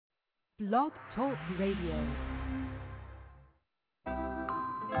Blog Talk Radio.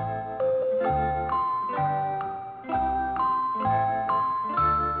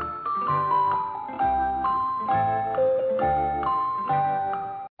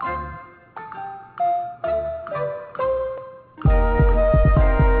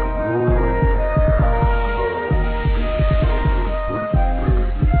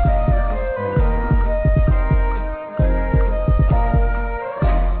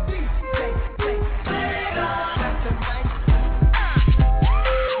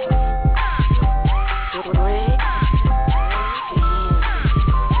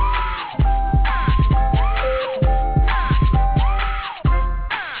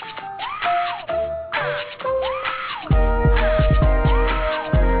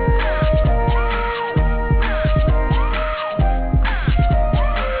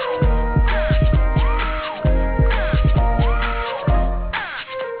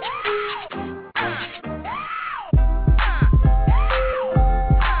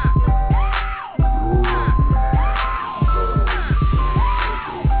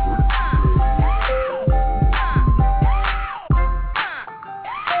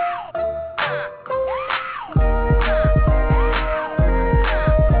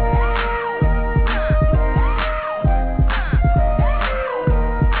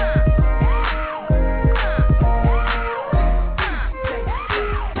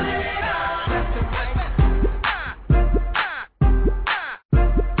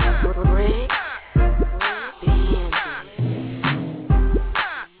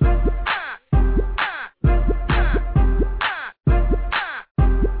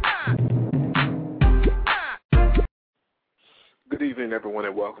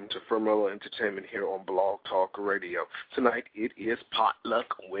 Merlot Entertainment here on Blog Talk Radio. Tonight it is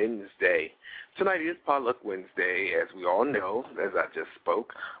Potluck Wednesday. Tonight is Potluck Wednesday, as we all know, as I just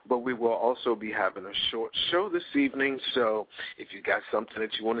spoke, but we will also be having a short show this evening, so if you got something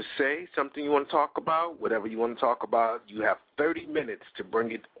that you want to say, something you want to talk about, whatever you want to talk about, you have 30 minutes to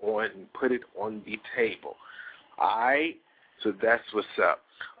bring it on and put it on the table. All right? So that's what's up.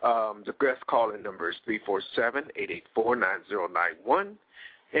 The guest calling number is 347-884-9091.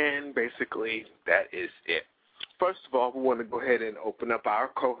 And basically, that is it. First of all, we want to go ahead and open up our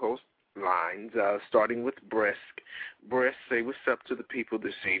co-host lines, starting with Brisk. Brisk, say what's up to the people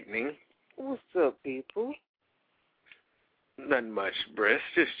this evening. What's up, people? Nothing much, Brisk.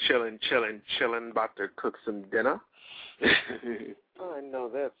 Just chilling, about to cook some dinner. I know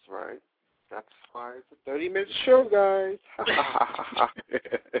that's right. That's why it's a 30-minute show, guys.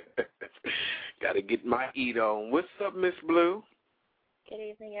 Got to get my eat on. What's up, Miss Blue? Good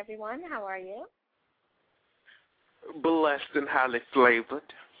evening, everyone. How are you? Blessed and highly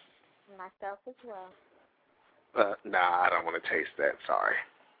flavored. Myself as well. Nah, I don't want to taste that. Sorry.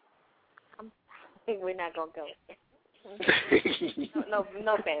 We're not going to go there.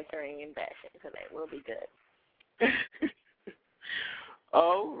 no bantering and bashing today. We'll be good.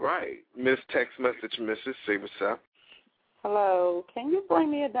 All right. Miss Text Message, Mrs. Say what's up. Hello, can you bring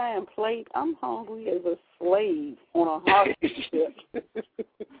me a damn plate? I'm hungry as a slave on a hot ship.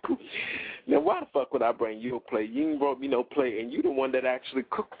 Now, why the fuck would I bring you a plate? You ain't brought me no plate, and you the one that actually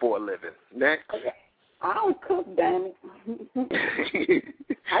cook for a living. Next. I don't cook, damn it.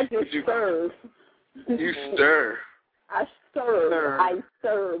 I just serve. You stir. I serve. I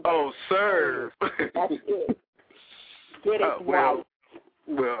serve. Oh, serve. That's it. Get it right.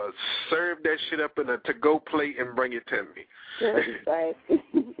 Well, serve that shit up in a to-go plate and bring it to me.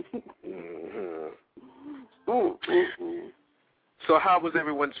 So how was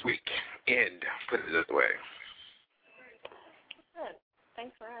everyone's weekend? Put it this way. Good.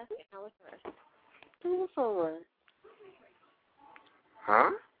 Thanks for asking. How was yours? It was all right.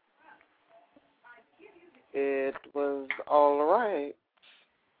 Huh? It was all right.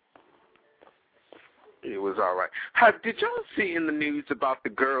 It was all right. Did y'all see in the news about the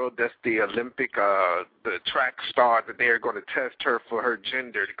girl that's the Olympic, the track star, that they're going to test her for her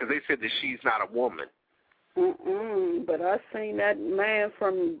gender because they said that she's not a woman? But I seen that man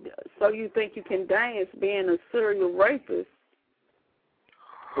from So You Think You Can Dance being a serial rapist.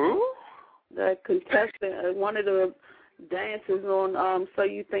 Who? That contestant, one of the dancers on So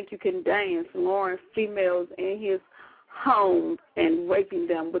You Think You Can Dance, luring females in his home and raping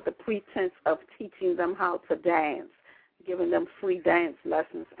them with the pretense of teaching them how to dance, giving them free dance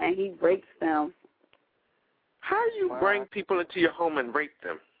lessons, and he rapes them. How do you bring people into your home and rape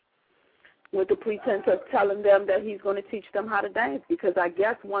them? With the pretense of telling them that he's going to teach them how to dance, because I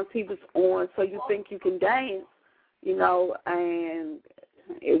guess once he was on So You Think You Can Dance, and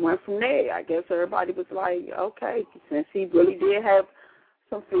it went from there. I guess everybody was like, okay, since he really did have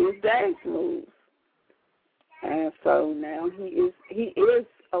some fierce dance moves. And so now he is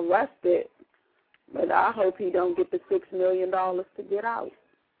arrested, but I hope he don't get the $6 million to get out.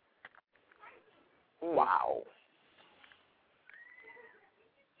 Wow.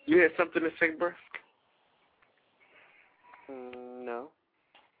 You had something to say, bro? No.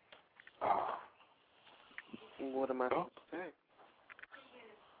 Oh. What am I supposed to say?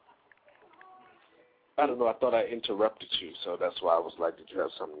 I don't know. I thought I interrupted you, so that's why I was like, did you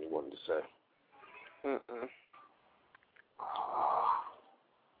have something you wanted to say? Mm-mm.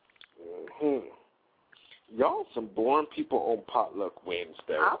 Y'all some boring people on Potluck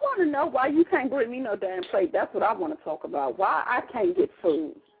Wednesday. I want to know why you can't bring me no damn plate. That's what I want to talk about. Why I can't get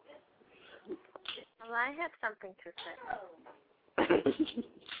food. Well, I have something to say.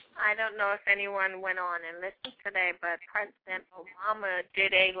 I don't know if anyone went on and listened today, but President Obama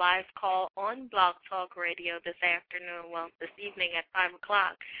did a live call on Blog Talk Radio this afternoon, this evening at 5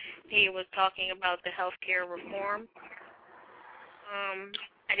 o'clock. He was talking about the health care reform.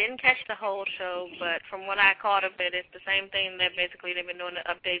 I didn't catch the whole show, but from what I caught of it, it's the same thing that basically they've been doing the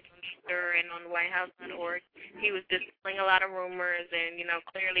updates on Twitter and on WhiteHouse.org. He was dispelling a lot of rumors and,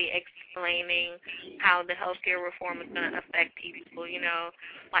 clearly explaining how the healthcare reform is going to affect people.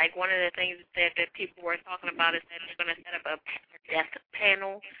 Like one of the things that people were talking about is that they're going to set up a death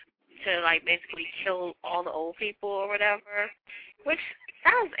panel to, like, basically kill all the old people or whatever, which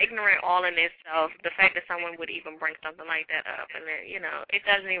sounds ignorant all in itself, the fact that someone would even bring something like that up. And, it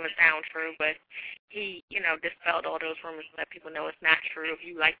doesn't even sound true, but he, dispelled all those rumors to let people know it's not true. If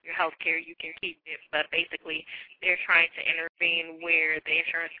you like your health care, you can keep it. But basically, they're trying to intervene where the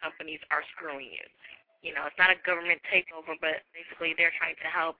insurance companies are screwing you. It's not a government takeover, but basically they're trying to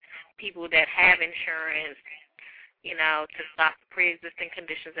help people that have insurance, to stop pre-existing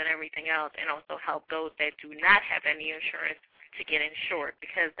conditions and everything else, and also help those that do not have any insurance to get insured,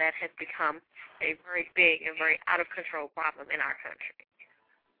 because that has become a very big and very out-of-control problem in our country.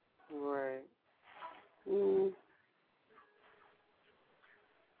 Right.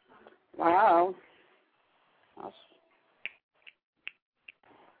 Wow.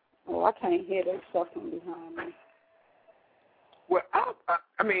 Oh, I can't hear that sucking behind me. Well,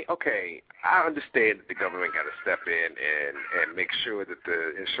 I mean, okay, I understand that the government got to step in and make sure that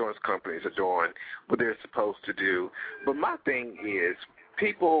the insurance companies are doing what they're supposed to do. But my thing is,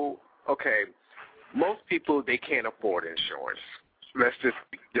 most people, they can't afford insurance. Let's just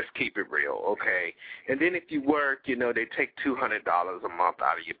keep it real, okay? And then if you work, they take $200 a month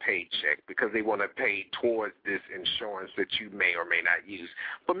out of your paycheck because they want to pay towards this insurance that you may or may not use.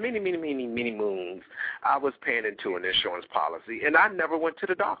 For many moons, I was paying into an insurance policy, and I never went to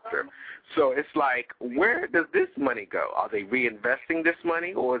the doctor. So it's like, where does this money go? Are they reinvesting this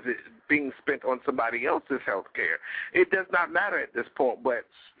money, or is it being spent on somebody else's health care? It does not matter at this point, but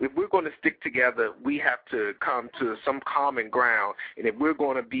if we're going to stick together, we have to come to some common ground. And if we're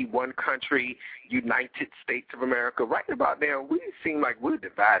going to be one country, United States of America, right about now, we seem like we're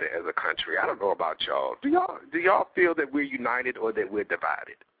divided as a country. I don't know about y'all. Do y'all feel that we're united or that we're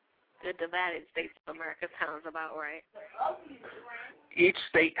divided? The divided States of America sounds about right. Each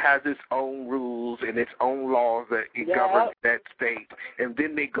state has its own rules and its own laws that govern that state, and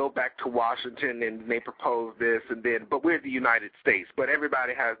then they go back to Washington and they propose this, but we're the United States, but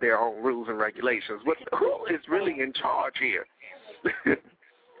everybody has their own rules and regulations. Who is really in charge here?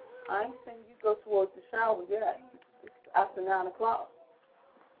 I ain't saying you go towards the shower yet. It's after 9 o'clock.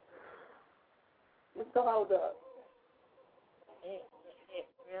 What's the hold up? It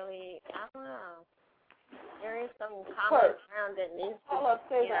really, I don't know. There is some common ground that needs to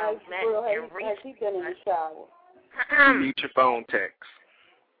be, met. Has he been in the shower? Mute your phone text.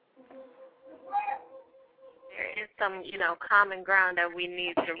 There is some, common ground that we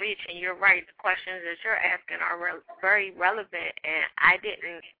need to reach, and you're right. The questions that you're asking are very relevant, and I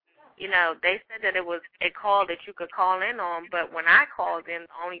didn't, they said that it was a call that you could call in on, but when I called in,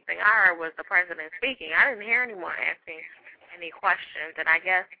 the only thing I heard was the president speaking. I didn't hear anyone asking any questions, and I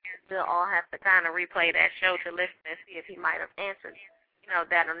guess we'll all have to kind of replay that show to listen and see if he might have answered,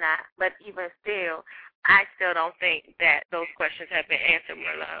 that or not. But even still, I still don't think that those questions have been answered,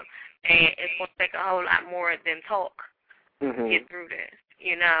 Merlot. And it's going to take a whole lot more than talk to get through this.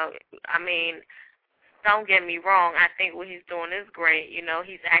 I mean, don't get me wrong. I think what he's doing is great.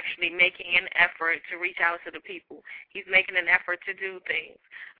 He's actually making an effort to reach out to the people. He's making an effort to do things.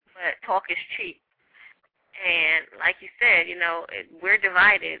 But talk is cheap. And like you said, we're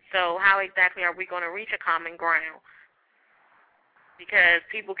divided. So how exactly are we going to reach a common ground? Because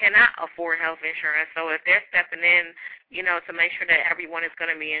people cannot afford health insurance. So if they're stepping in, to make sure that everyone is going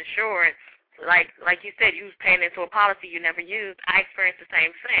to be insured, like you said, you was paying into a policy you never used. I experienced the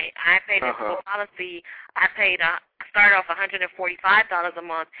same thing. I paid into a policy. I started off $145 a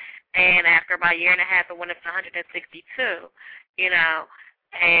month, and after about a year and a half, it went up to $162. You know,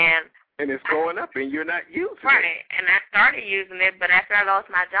 and it's going up, and you're not using it. Right, and I started using it, but after I lost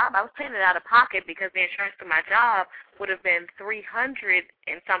my job, I was paying it out of pocket because the insurance to my job would have been $300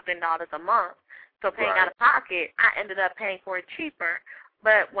 and something a month. So paying out of pocket, I ended up paying for it cheaper.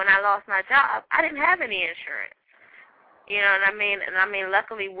 But when I lost my job, I didn't have any insurance. You know what I mean? And I mean,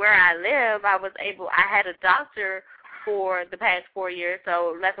 luckily where I live, I had a doctor for the past 4 years,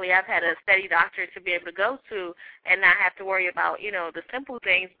 so luckily I've had a steady doctor to be able to go to and not have to worry about, you know, the simple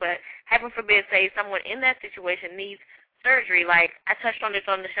things. But heaven forbid, say someone in that situation needs surgery. Like I touched on this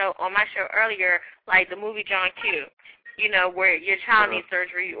on my show earlier, like the movie John Q. You know, where your child needs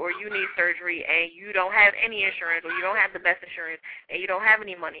surgery or you need surgery and you don't have any insurance or you don't have the best insurance and you don't have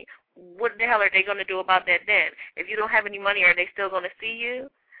any money. What the hell are they going to do about that then? If you don't have any money, are they still going to see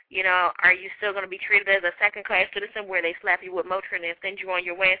you? You know, are you still going to be treated as a second-class citizen where they slap you with Motrin and send you on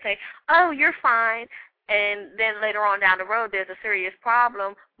your way and say, oh, you're fine, and then later on down the road there's a serious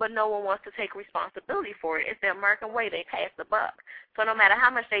problem, but no one wants to take responsibility for it? It's the American way. They pass the buck. So no matter how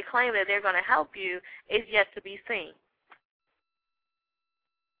much they claim that they're going to help you, it's yet to be seen.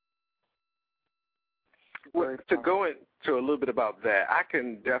 Well, to go into a little bit about that, I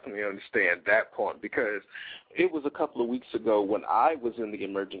can definitely understand that point because it was a couple of weeks ago when I was in the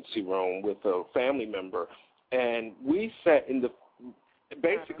emergency room with a family member, and we sat in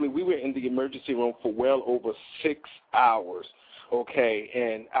we were in the emergency room for well over 6 hours. Okay,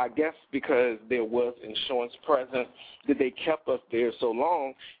 and I guess because there was insurance present that they kept us there so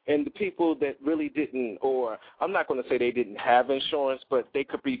long, and the people that really didn't, or I'm not going to say they didn't have insurance, but they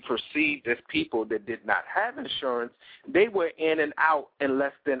could be perceived as people that did not have insurance, they were in and out in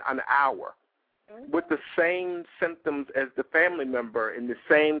less than an hour with the same symptoms as the family member in the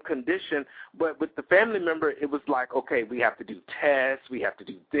same condition. But with the family member, it was like, okay, we have to do tests, we have to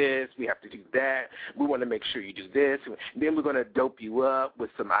do this, we have to do that, we want to make sure you do this, then we're going to dope you up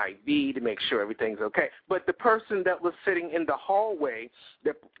with some IV to make sure everything's okay. But the person that was sitting in the hallway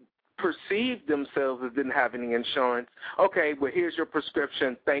that perceived themselves as didn't have any insurance, okay, well, here's your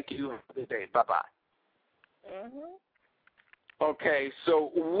prescription, thank you, have a good day, bye-bye. Okay, so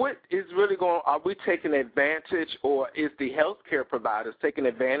what is really are we taking advantage, or is the healthcare providers taking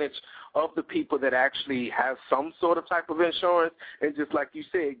advantage of the people that actually have some sort of type of insurance, and just like you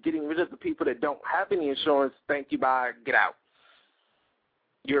said, getting rid of the people that don't have any insurance, thank you, bye, get out.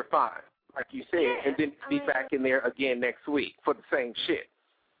 You're fine, like you said, and then be back in there again next week for the same shit.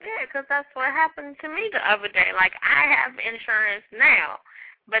 Yeah, because that's what happened to me the other day. Like, I have insurance now,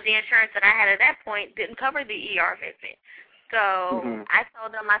 but the insurance that I had at that point didn't cover the ER visit. So I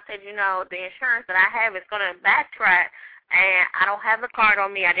told them, I said, you know, the insurance that I have is going to backtrack, and I don't have the card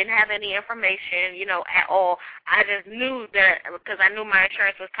on me. I didn't have any information, you know, at all. I just knew that because I knew my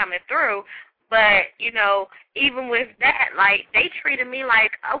insurance was coming through. But, you know, even with that, like, they treated me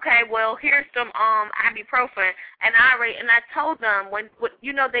like, okay, well, here's some ibuprofen. And I told them,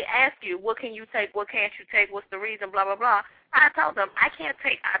 you know, they ask you, what can you take, what can't you take, what's the reason, blah, blah, blah. I told them, I can't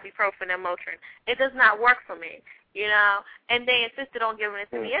take ibuprofen and Motrin. It does not work for me. You know, and they insisted on giving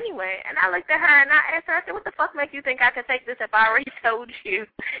it to me anyway. And I looked at her and I asked her, I said, what the fuck makes you think I can take this if I already told you,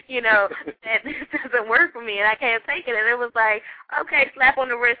 you know, that this doesn't work for me and I can't take it? And it was like, okay, slap on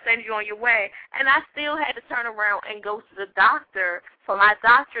the wrist, send you on your way. And I still had to turn around and go to the doctor for my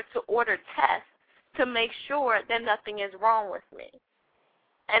doctor to order tests to make sure that nothing is wrong with me.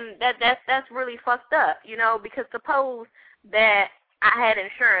 And that's really fucked up, you know, because suppose that I had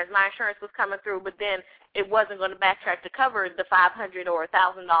insurance, my insurance was coming through, but then it wasn't going to backtrack to cover the $500 or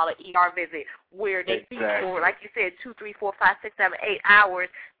 $1,000 ER visit where they be for, like you said, 2, 3, 4, 5, 6, 7, 8 hours.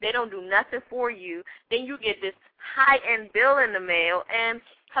 They don't do nothing for you. Then you get this high-end bill in the mail, and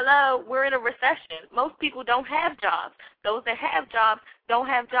hello, we're in a recession. Most people don't have jobs. Those that have jobs don't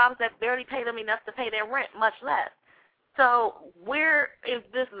have jobs that barely pay them enough to pay their rent, much less. So where is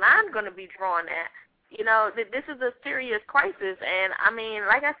this line going to be drawn at? You know, this is a serious crisis, and, I mean,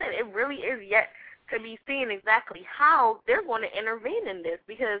 like I said, it really is yet to be seen exactly how they're going to intervene in this,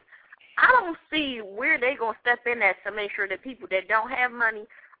 because I don't see where they're going to step in at to make sure that people that don't have money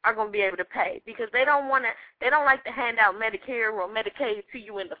are going to be able to pay, because they don't like to hand out Medicare or Medicaid to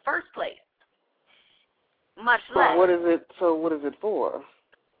you in the first place, much less. What is it for?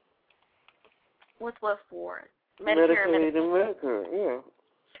 What's what for? Medicaid and Medicare, yeah.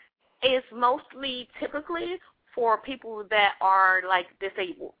 It's mostly typically for people that are, like,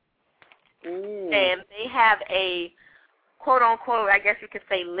 disabled. And they have a, quote-unquote, I guess you could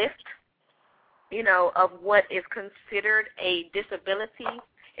say, lift of what is considered a disability.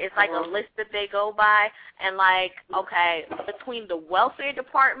 It's like a list that they go by, and like, okay, between the welfare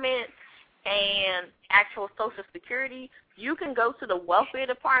department and actual Social Security, you can go to the welfare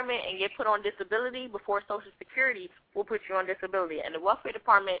department and get put on disability before Social Security will put you on disability. And the welfare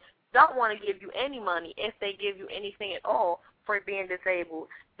department don't want to give you any money if they give you anything at all for being disabled.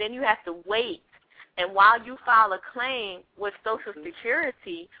 Then you have to wait. And while you file a claim with Social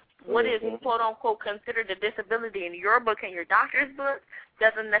Security, what is quote-unquote considered a disability in your book and your doctor's book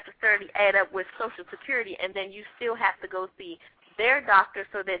doesn't necessarily add up with Social Security, and then you still have to go see their doctor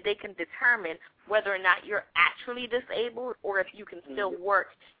so that they can determine whether or not you're actually disabled or if you can still work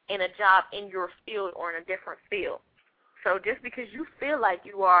in a job in your field or in a different field. So just because you feel like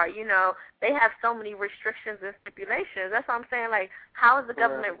you are, they have so many restrictions and stipulations. That's what I'm saying. Like, how is the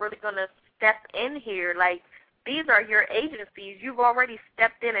government really going to step in here? Like, these are your agencies. You've already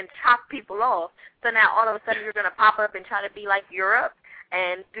stepped in and chopped people off. So now all of a sudden you're going to pop up and try to be like Europe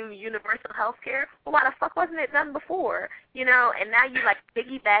and do universal health care. Well, why the fuck wasn't it done before? And now you like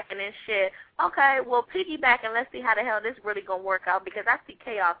piggybacking and shit. Okay, well, piggyback and let's see how the hell this really going to work out, because I see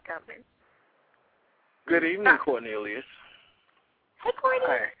chaos coming. Good evening, Cornelius. Hey, Cornelius.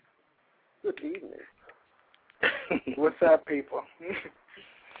 Hi. Good evening. What's up, people?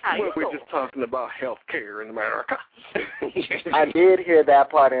 We're just talking about health care in America. I did hear that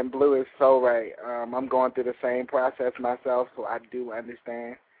part, and Blue is so right. I'm going through the same process myself, so I do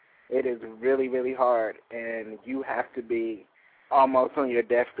understand. It is really, really hard, and you have to be almost on your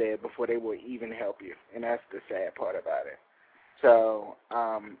deathbed before they will even help you, and that's the sad part about it. So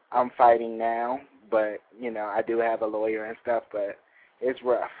I'm fighting now, but, I do have a lawyer and stuff, but it's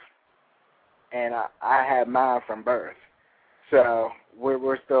rough. And I had mine from birth. So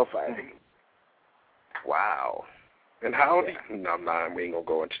we're still fighting. Wow. And how do you... No, we ain't going to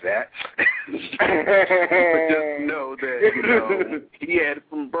go into that. But just know that, he had it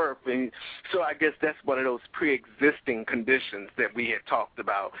from birth. And so I guess that's one of those pre-existing conditions that we had talked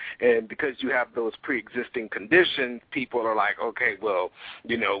about. And because you have those pre-existing conditions, people are like, okay, well,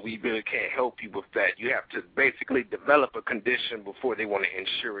 we really can't help you with that. You have to basically develop a condition before they want to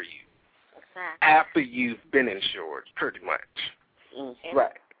insure you. Exactly. After you've been insured, pretty much. Mm-hmm.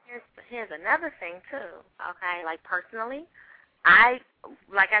 Right. Here's another thing, too, okay? Like, personally,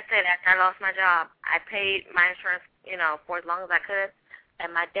 like I said, after I lost my job, I paid my insurance, for as long as I could,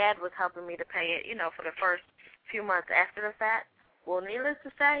 and my dad was helping me to pay it, for the first few months after the fact. Well, needless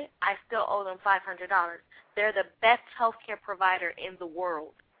to say, I still owe them $500. They're the best healthcare provider in the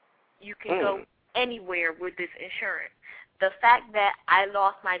world. You can go anywhere with this insurance. The fact that I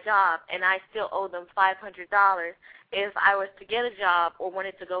lost my job and I still owe them $500, if I was to get a job or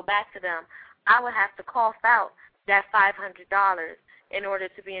wanted to go back to them, I would have to cough out that $500 in order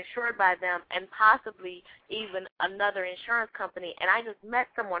to be insured by them and possibly even another insurance company. And I just met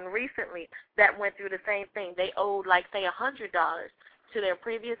someone recently that went through the same thing. They owed, like, say, $100 to their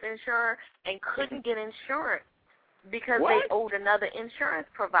previous insurer and couldn't get insurance because they owed another insurance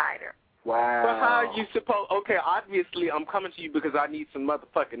provider. Wow. But how are you supposed... Okay, obviously I'm coming to you because I need some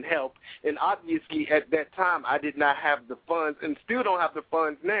motherfucking help. And obviously at that time I did not have the funds and still don't have the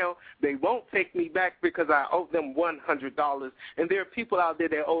funds now. They won't take me back because I owe them $100. And there are people out there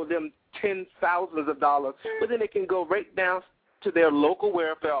that owe them $10,000s of dollars. But then they can go right down to their local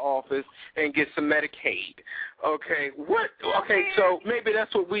welfare office and get some Medicaid. Okay, what? Okay, so maybe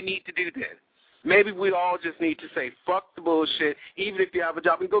that's what we need to do then. Maybe we all just need to say, fuck the bullshit, even if you have a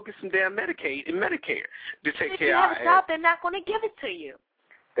job, and go get some damn Medicaid and Medicare to take care of it. If you have a job, they're not going to give it to you.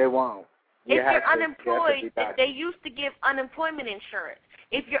 They won't. If you're unemployed, they used to give unemployment insurance.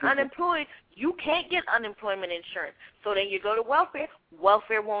 If you're unemployed, you can't get unemployment insurance. So then you go to welfare.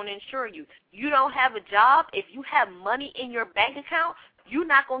 Welfare won't insure you. You don't have a job. If you have money in your bank account, you're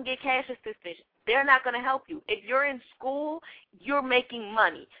not going to get cash assistance. They're not going to help you. If you're in school, you're making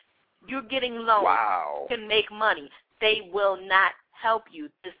money. You're getting loans. Wow. You can make money. They will not help you.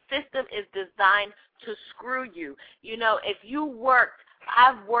 The system is designed to screw you. If you worked,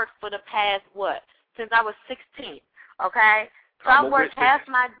 I've worked for the past, since I was 16, okay? So I worked half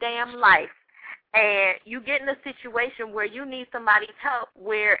my damn life. And you get in a situation where you need somebody's help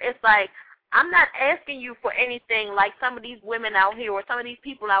where it's like, I'm not asking you for anything like some of these women out here or some of these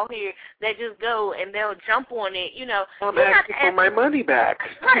people out here that just go and they'll jump on it, I'm asking for my money back.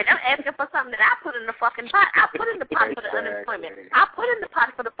 Right, I'm asking for something that I put in the fucking pot. I put in the pot for the unemployment. I put in the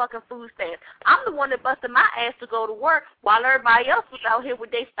pot for the fucking food stamps. I'm the one that busted my ass to go to work while everybody else was out here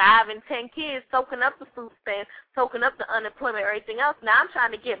with their 5 and 10 kids soaking up the food stamps, soaking up the unemployment or anything else. Now I'm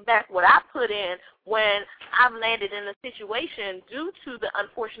trying to get back what I put in when I've landed in a situation due to the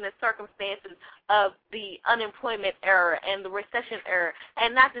unfortunate circumstances of the unemployment era and the recession era.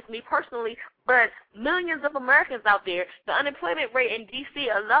 And not just me personally, but millions of Americans out there. The unemployment rate in D.C.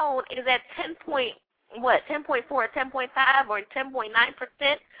 alone is at 10.4, 10.5, or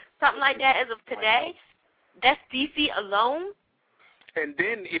 10.9%, something like that as of today. That's D.C. alone. And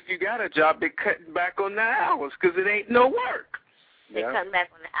then if you got a job, they're cutting back on the hours because it ain't no work. They're cutting back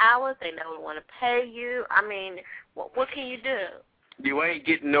on the hours. They don't want to pay you. I mean, what can you do? You ain't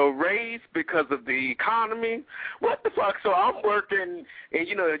getting no raise because of the economy. What the fuck? So I'm working, and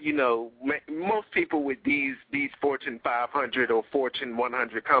you know, most people with these Fortune 500 or Fortune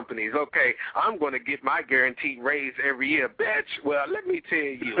 100 companies, okay, I'm going to get my guaranteed raise every year. Bitch, well, let me tell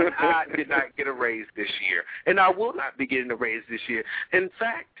you, I did not get a raise this year, and I will not be getting a raise this year. In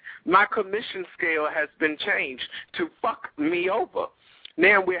fact, my commission scale has been changed to fuck me over.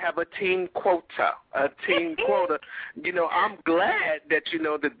 Now we have a team quota. You know, I'm glad that, you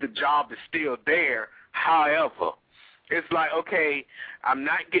know, that the job is still there. However, it's like, okay, I'm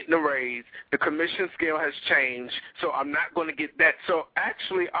not getting a raise. The commission scale has changed, so I'm not going to get that. So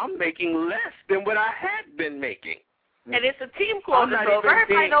actually, I'm making less than what I had been making. And it's a team quota, so if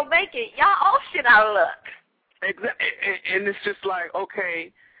everybody don't make it, y'all all shit out of luck. Exactly. And it's just like,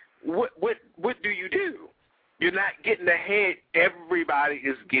 okay, what do you do? You're not getting ahead. Everybody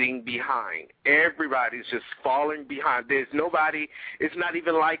is getting behind. Everybody's just falling behind. There's nobody. It's not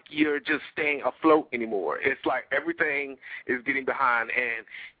even like you're just staying afloat anymore. It's like everything is getting behind. And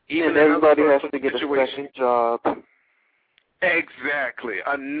even everybody has to get a second job. Exactly.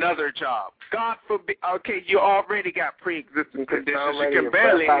 Another job. God forbid. Okay, you already got pre-existing conditions. You can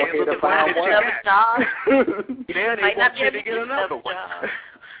barely handle the one that you got. Now they want you to get another one.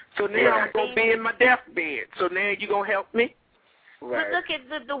 So now I'm going to be in my deathbed. So now you going to help me? Right. But look at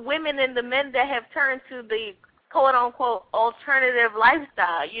the women and the men that have turned to the quote-unquote alternative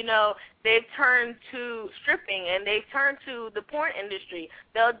lifestyle. You know, they've turned to stripping and they've turned to the porn industry.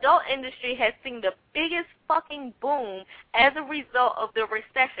 The adult industry has seen the biggest fucking boom as a result of the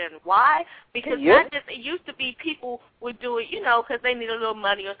recession. Why? Because not just, it used to be people would do it, you know, because they need a little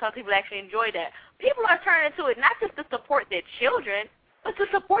money, or some people actually enjoy that. People are turning to it not just to support their children, but to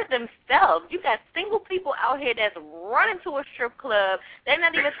support themselves. You got single people out here that's running to a strip club. They're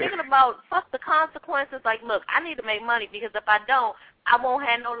not even thinking about, fuck the consequences. Like, look, I need to make money because if I don't, I won't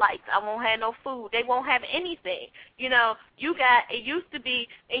have no lights. I won't have no food. They won't have anything. You know, it used to be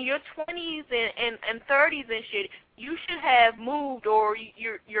in your 20s and 30s and shit, you should have moved, or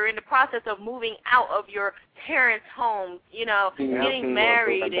you're in the process of moving out of your parents' homes, you know, getting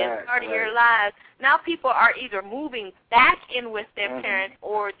married and starting your lives. Now people are either moving back in with their parents,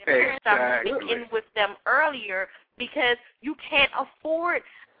 or their parents are moving in with them earlier because you can't afford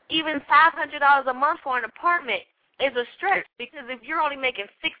even $500 a month for an apartment. Is a stretch, because if you're only making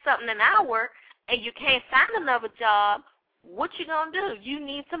 $6-something an hour and you can't find another job, what you gonna do? You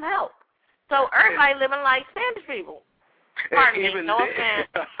need some help. So everybody living like Spanish people. Pardon me, no offense.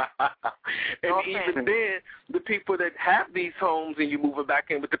 Even then, the people that have these homes and you moving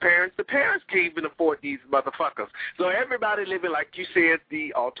back in with the parents can't even afford these motherfuckers. So everybody living, like you said,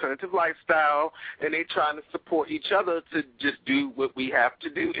 the alternative lifestyle, and they trying to support each other to just do what we have to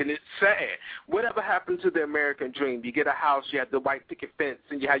do. And it's sad. Whatever happened to the American dream? You get a house, you have the white picket fence,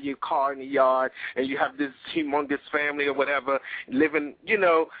 and you have your car in the yard, and you have this humongous family or whatever living, you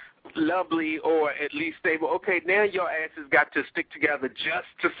know, lovely or at least stable. Okay, now your asses got to stick together just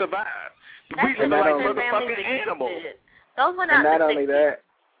to survive. We live like motherfucking animals. And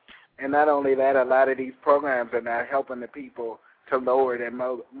not only that, a lot of these programs are not helping the people to lower their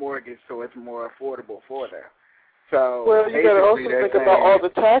mortgage so it's more affordable for them. So well, you got to also think about all the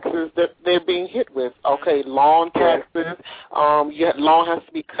taxes that they're being hit with. Okay, lawn taxes. Lawn has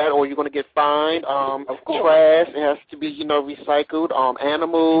to be cut, or you're going to get fined. Trash, it has to be, you know, recycled.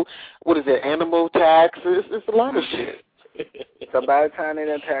 Animal taxes. It's a lot of shit. So by the time they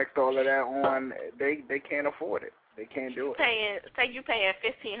done taxed all of that on, they can't afford it. They can't do it. Say you're paying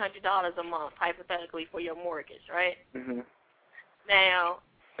 $1,500 a month, hypothetically, for your mortgage, right? Mm-hmm. Now,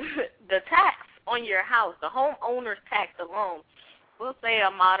 the tax on your house, the homeowner's tax alone, we'll say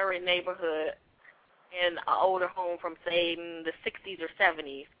a moderate neighborhood in an older home from, say, in the 60s or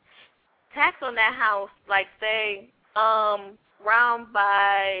 70s, tax on that house, like, say, round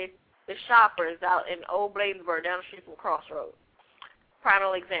by the Shoppers out in Old Bladensburg, down the street from Crossroads.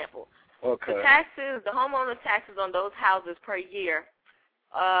 Primal example. Okay. The homeowner taxes on those houses per year,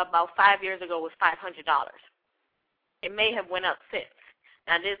 about 5 years ago, was $500. It may have went up since.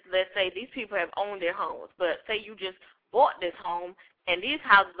 Now, let's say these people have owned their homes, but say you just bought this home, and these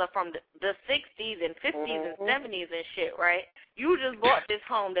houses are from the 60s and 50s and 70s and shit, right? You just bought this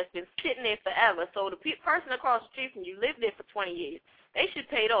home that's been sitting there forever. So the person across the street from you lived there for 20 years. They should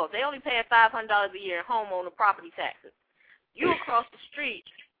pay it off. They only pay $500 a year in homeowner property taxes. You across the street,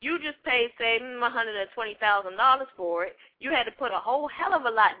 you just paid, say, $120,000 for it. You had to put a whole hell of a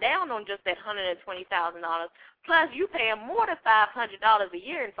lot down on just that $120,000. Plus, you paying more than $500 a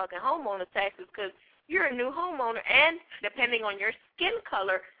year in fucking homeowner taxes because you're a new homeowner, and depending on your skin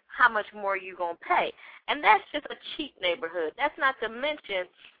color, how much more you going to pay. And that's just a cheap neighborhood. That's not to mention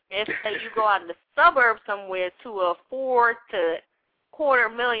if you go out in the suburbs somewhere to a $4 to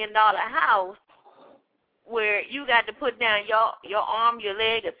 $250,000 house where you got to put down your arm, your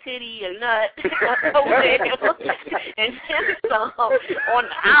leg, a titty, your nut, and some on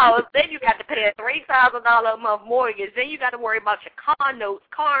the house. Then you got to pay a $3,000 a month mortgage. Then you got to worry about your car notes,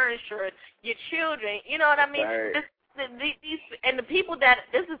 car insurance, your children. You know what I mean? Right. And the people that,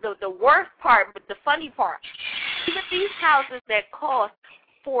 this is the worst part, but the funny part, even these houses that cost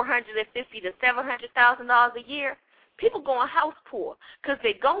 $450,000 to $700,000 a year, people going house poor because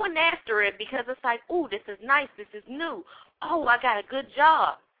they're going after it because it's like, ooh, this is nice, this is new. Oh, I got a good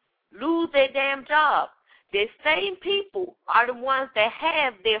job. Lose their damn job. The same people are the ones that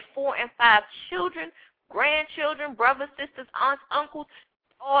have their 4 and 5 children, grandchildren, brothers, sisters, aunts, uncles,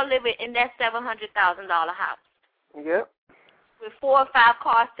 all living in that $700,000 house. Yep. With 4 or 5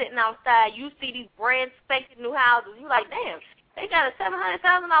 cars sitting outside, you see these brand spanking new houses. You like, damn, they got a $700,000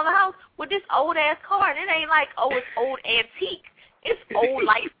 house with this old-ass car. And it ain't like, oh, it's old antique. It's old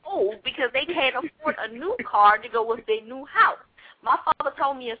like old because they can't afford a new car to go with their new house. My father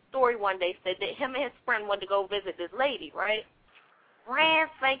told me a story one day, said that him and his friend went to go visit this lady, right? Brand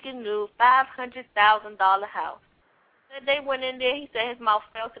spanking new $500,000 house. Said they went in there, he said his mouth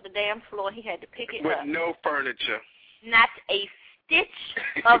fell to the damn floor. He had to pick it With up. no furniture. Not a stitch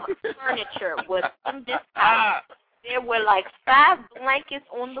of furniture was in this house. There were like 5 blankets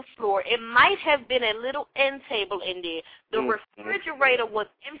on the floor. It might have been a little end table in there. The refrigerator was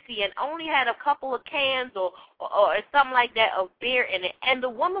empty and only had a couple of cans or something like that of beer in it. And the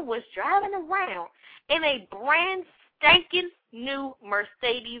woman was driving around in a brand spanking new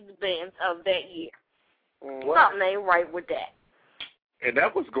Mercedes-Benz of that year. Something ain't right with that. And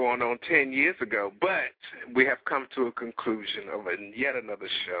that was going on 10 years ago. But we have come to a conclusion of yet another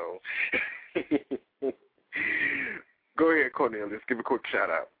show. Go ahead, Cornelius. Give a quick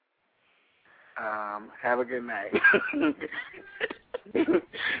shout-out. Have a good night.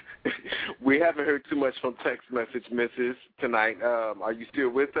 We haven't heard too much from text message misses tonight. Are you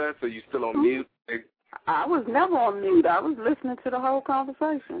still with us? Are you still on mute? I was never on mute. I was listening to the whole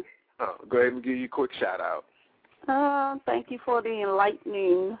conversation. Oh, go ahead and give you a quick shout-out. Thank you for the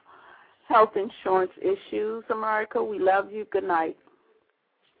enlightening health insurance issues, America. We love you. Good night.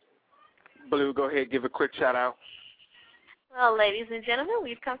 Blue, go ahead, give a quick shout-out. Well, ladies and gentlemen,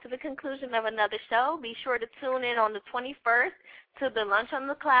 we've come to the conclusion of another show. Be sure to tune in on the 21st to the Lunch on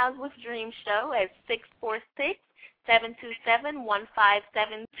the Clouds with Dream show at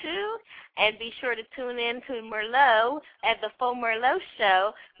 646-727-1572. And be sure to tune in to Merlot at the Faux Merlot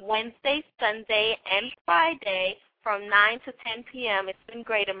show Wednesday, Sunday, and Friday from 9 to 10 p.m. It's been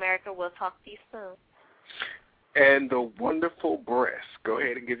great, America. We'll talk to you soon. And the wonderful Breast. Go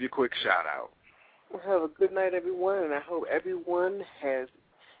ahead and give you a quick shout-out. Well, have a good night, everyone, and I hope everyone has,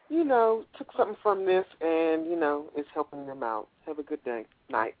 took something from this and, is helping them out. Have a good day,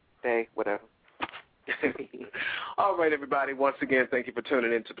 night, day, whatever. All right, everybody. Once again, thank you for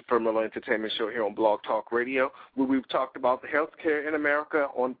tuning in to the Merlot Entertainment Show here on Blog Talk Radio, where we've talked about the health care in America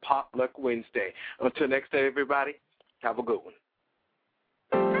on Potluck Wednesday. Until next day, everybody, have a good one.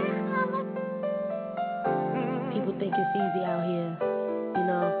 People think it's easy out here,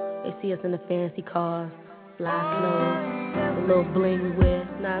 They see us in the fancy cars, fly clothes, the little bling we wear,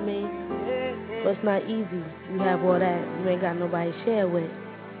 know what I mean? But it's not easy. You have all that, you ain't got nobody to share with.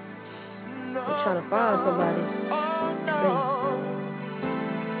 You're trying to find somebody.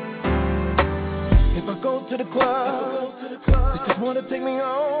 If I go to the club, they just wanna take me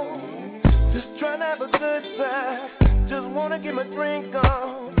home. Just trying to have a good time, just wanna get my drink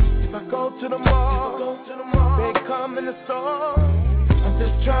on. If I go to the mall, they come in the store. I'm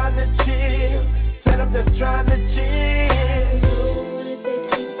just trying to chill, said I'm just trying to chill.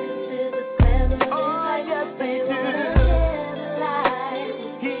 Oh, yes, they do.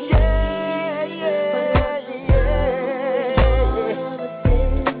 Yeah, yeah,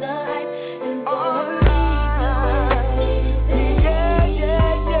 yeah. All night. Yeah,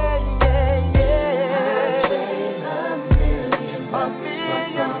 yeah, yeah, yeah, yeah. A million bucks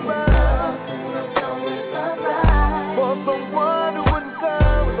for someone who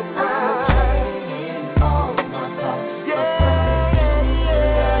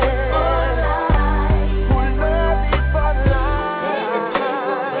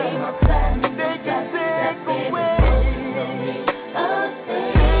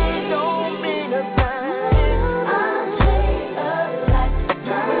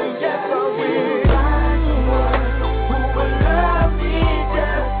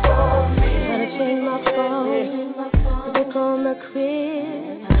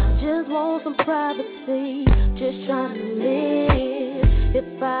just trying to live.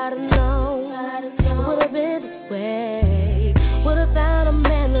 If I'd have